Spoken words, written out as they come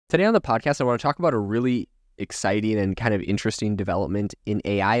Today on the podcast, I want to talk about a really exciting and kind of interesting development in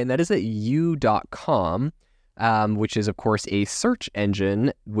AI, and that is that You.com, which is, of course, a search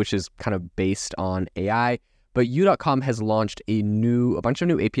engine, which is kind of based on AI. But You.com has launched a bunch of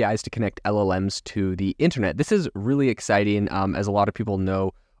new APIs to connect LLMs to the internet. This is really exciting. As a lot of people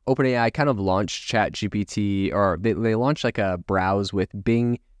know, OpenAI kind of launched ChatGPT, or they launched like a browse with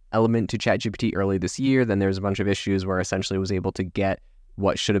Bing element to ChatGPT early this year. Then there's a bunch of issues where essentially it was able to get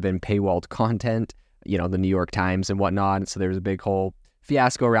what should have been paywalled content, the New York Times and whatnot. And so there was a big whole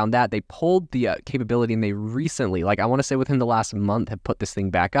fiasco around that. They pulled the capability, and they recently, I want to say within the last month, have put this thing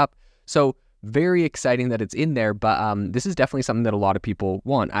back up. So very exciting that it's in there, but this is definitely something that a lot of people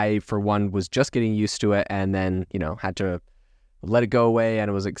want. I, for one, was just getting used to it and then, had to let it go away, and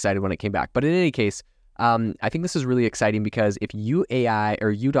I was excited when it came back. But in any case, I think this is really exciting because if UAI or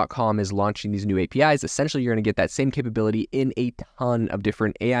You.com is launching these new APIs, essentially you're going to get that same capability in a ton of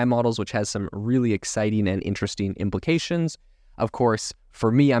different AI models, which has some really exciting and interesting implications. Of course,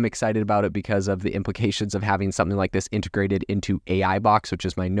 for me, I'm excited about it because of the implications of having something like this integrated into AI Box, which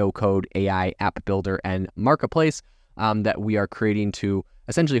is my no-code AI app builder and marketplace that we are creating to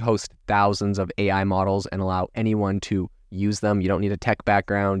essentially host thousands of AI models and allow anyone to use them. You don't need a tech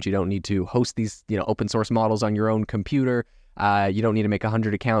background. You don't need to host these, open source models on your own computer. You don't need to make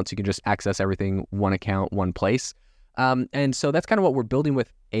 100 accounts. You can just access everything, one account, one place. And so that's kind of what we're building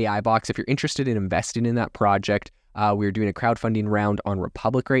with AI Box. If you're interested in investing in that project, we're doing a crowdfunding round on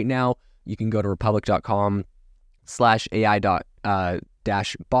Republic right now. You can go to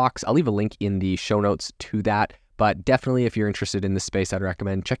republic.com/AI-box. I'll leave a link in the show notes to that. But definitely, if you're interested in this space, I'd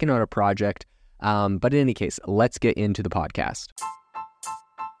recommend checking out a project. But in any case, let's get into the podcast.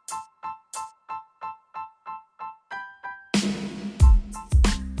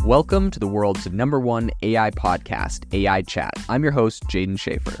 Welcome to the world's #1 AI podcast, AI Chat. I'm your host, Jaden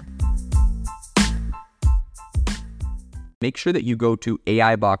Schaefer. Make sure that you go to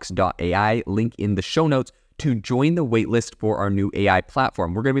aibox.ai, link in the show notes, to join the waitlist for our new AI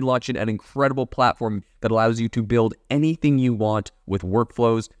platform. We're going to be launching an incredible platform that allows you to build anything you want with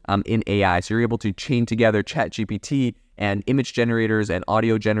workflows in AI. So you're able to chain together ChatGPT and image generators and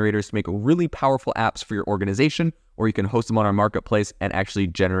audio generators to make really powerful apps for your organization, or you can host them on our marketplace and actually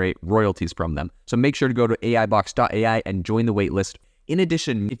generate royalties from them. So make sure to go to aibox.ai and join the waitlist. In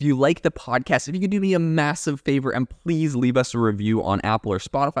addition, if you like the podcast, if you could do me a massive favor and please leave us a review on Apple or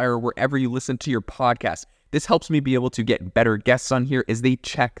Spotify or wherever you listen to your podcast. This helps me be able to get better guests on here as they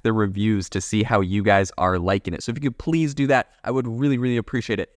check the reviews to see how you guys are liking it. So if you could please do that, I would really, really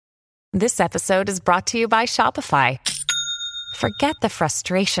appreciate it. This episode is brought to you by Shopify. Forget the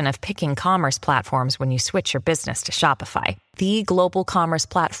frustration of picking commerce platforms when you switch your business to Shopify, the global commerce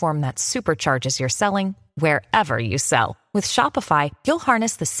platform that supercharges your selling wherever you sell. With Shopify, you'll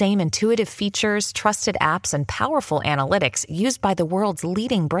harness the same intuitive features, trusted apps, and powerful analytics used by the world's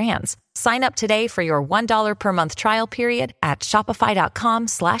leading brands. Sign up today for your $1 per month trial period at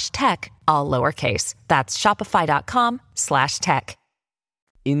shopify.com/tech, all lowercase. That's shopify.com/tech.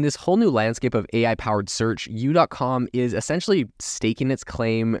 In this whole new landscape of AI-powered search, You.com is essentially staking its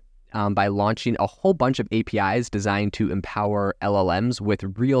claim by launching a whole bunch of APIs designed to empower LLMs with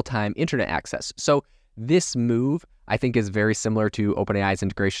real-time internet access. So this move, I think, is very similar to OpenAI's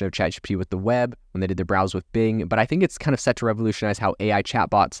integration of ChatGPT with the web when they did their browse with Bing, but I think it's kind of set to revolutionize how AI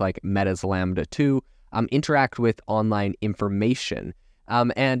chatbots like Meta's Llama 2 interact with online information.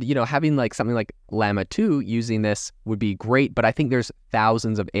 And, having something like Llama 2 using this would be great, but I think there's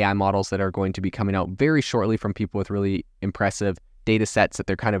thousands of AI models that are going to be coming out very shortly from people with really impressive data sets that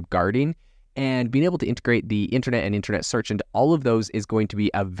they're kind of guarding. And being able to integrate the internet and internet search into all of those is going to be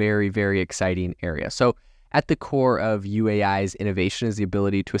a very, very exciting area. So at the core of UAI's innovation is the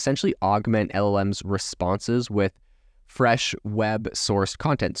ability to essentially augment LLM's responses with fresh web-sourced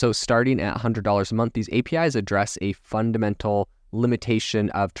content. So starting at $100 a month, these APIs address a fundamental limitation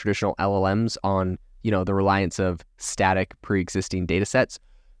of traditional LLMs on, the reliance of static pre-existing data sets.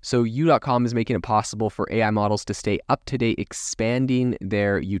 So You.com is making it possible for AI models to stay up to date, expanding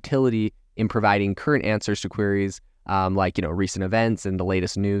their utility in providing current answers to queries recent events and the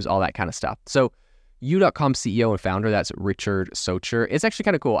latest news, all that kind of stuff. So You.com CEO and founder, that's Richard Socher. It's actually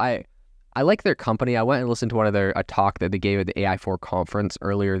kind of cool. I like their company. I went and listened to a talk that they gave at the AI4 conference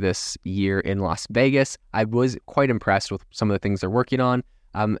earlier this year in Las Vegas. I was quite impressed with some of the things they're working on.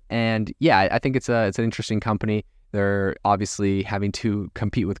 And yeah, I think it's an interesting company. They're obviously having to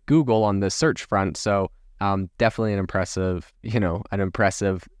compete with Google on the search front. So definitely an impressive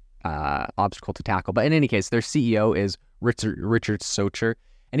obstacle to tackle. But in any case, their CEO is Richard Socher,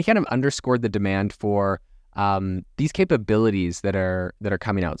 and he kind of underscored the demand for these capabilities that are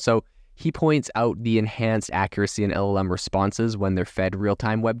coming out. So he points out the enhanced accuracy in LLM responses when they're fed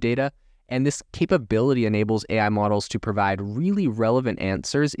real-time web data. And this capability enables AI models to provide really relevant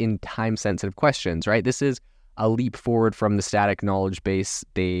answers in time-sensitive questions, right? This is a leap forward from the static knowledge base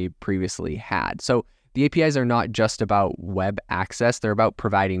they previously had. So the APIs are not just about web access, they're about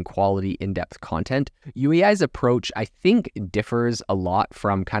providing quality, in-depth content. UAI's approach, I think, differs a lot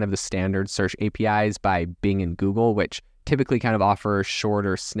from kind of the standard search APIs by Bing and Google, which typically kind of offer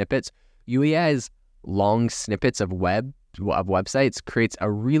shorter snippets. UAI's long snippets of websites creates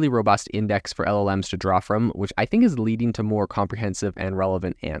a really robust index for LLMs to draw from, which I think is leading to more comprehensive and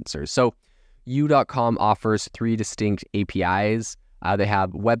relevant answers. So U.com offers 3 distinct APIs. They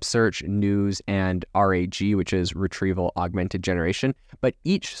have web search, news, and RAG, which is retrieval augmented generation, but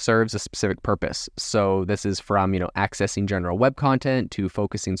each serves a specific purpose. So this is from, accessing general web content to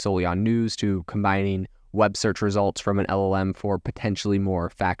focusing solely on news to combining web search results from an LLM for potentially more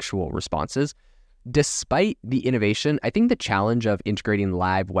factual responses. Despite the innovation, I think the challenge of integrating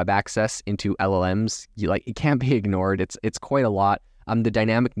live web access into LLMs, it can't be ignored. It's quite a lot. The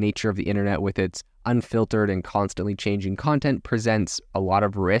dynamic nature of the internet with its unfiltered and constantly changing content presents a lot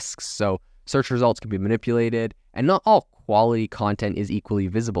of risks. So search results can be manipulated, and not all quality content is equally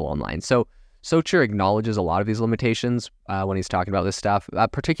visible online. So Socher acknowledges a lot of these limitations when he's talking about this stuff,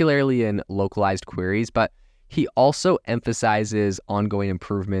 particularly in localized queries, but he also emphasizes ongoing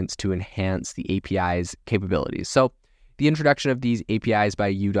improvements to enhance the API's capabilities. So the introduction of these APIs by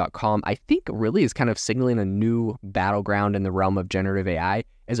U.com, I think, really is kind of signaling a new battleground in the realm of generative AI.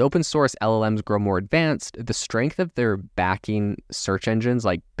 As open source LLMs grow more advanced, the strength of their backing search engines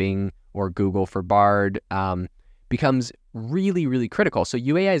like Bing or Google for Bard becomes really, really critical. So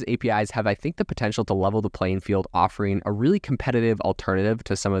UAI's APIs have, I think, the potential to level the playing field, offering a really competitive alternative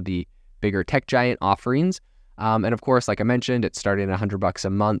to some of the bigger tech giant offerings. And of course, like I mentioned, it's starting at $100 a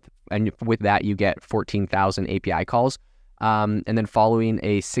month. And with that, you get 14,000 API calls. And then following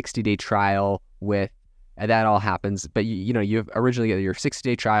a 60-day trial that all happens. But you originally get your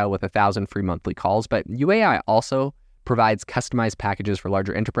 60-day trial with 1,000 free monthly calls. But UAI also provides customized packages for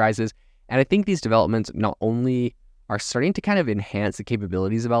larger enterprises. And I think these developments not only are starting to kind of enhance the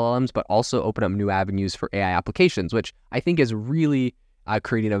capabilities of LLMs, but also open up new avenues for AI applications, which I think is really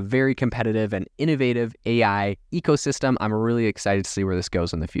creating a very competitive and innovative AI ecosystem. I'm really excited to see where this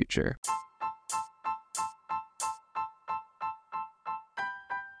goes in the future.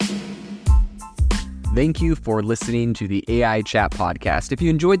 Thank you for listening to the AI Chat Podcast. If you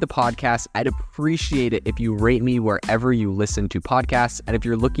enjoyed the podcast, I'd appreciate it if you rate me wherever you listen to podcasts. And if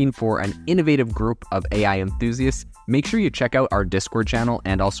you're looking for an innovative group of AI enthusiasts, make sure you check out our Discord channel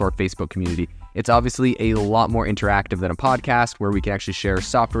and also our Facebook community. It's obviously a lot more interactive than a podcast, where we can actually share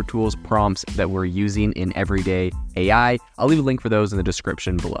software tools, prompts that we're using in everyday AI. I'll leave a link for those in the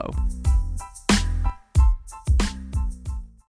description below.